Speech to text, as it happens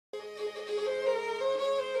The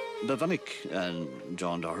Vinnick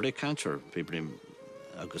John Doherty cancer, people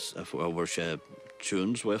agus over she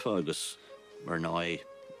tunes with agus now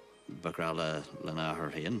bagrala lana her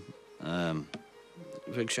hen.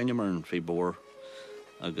 Vig Shinyamer fi bor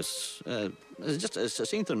agus it's a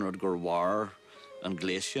something that go war and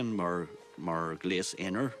glacian mar glace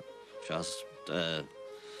inner just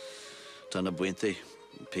done a buinte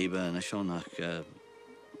piba and a shon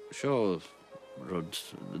show rud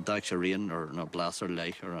daich rain or no blaster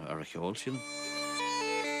like or a hiolshin.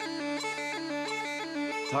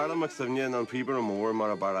 Ciarán Mac Fheidhlimidh an Piber and Moore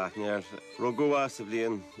mar a barachneir Rogua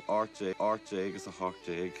Siblian RJ agus a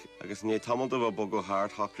Hartjag agus ní tamilda a bogo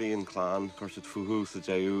hard Hockley and clan cursit fuhu sa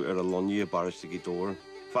jau a lonnie barish the door.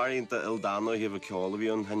 Farin the Ildano have a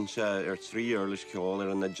ceolavion hensha 3 earlish ceol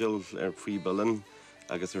a nigel free billen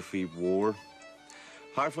agus free war.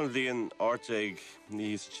 Harfan Lian RJ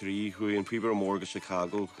Nies 3 who in Piber and Moore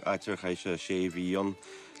Chicago after Haisha Shea Vion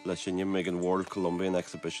La Megan World Columbian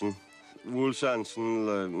Exhibition.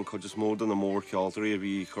 Woolshanson and could just more than a more Caltry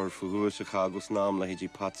of Corfu, Chicago's name,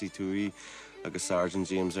 like Patsy Tui, agus Sergeant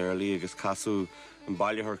James Early, agus Castle and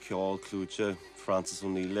Ballyher Ciol, Clucha, Francis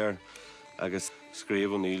O'Neill there, agus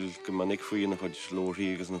Scrave O'Neill, Mac Fheidhlimidh and a Hudge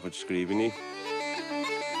Lorry, agus a Hudge Scraveny.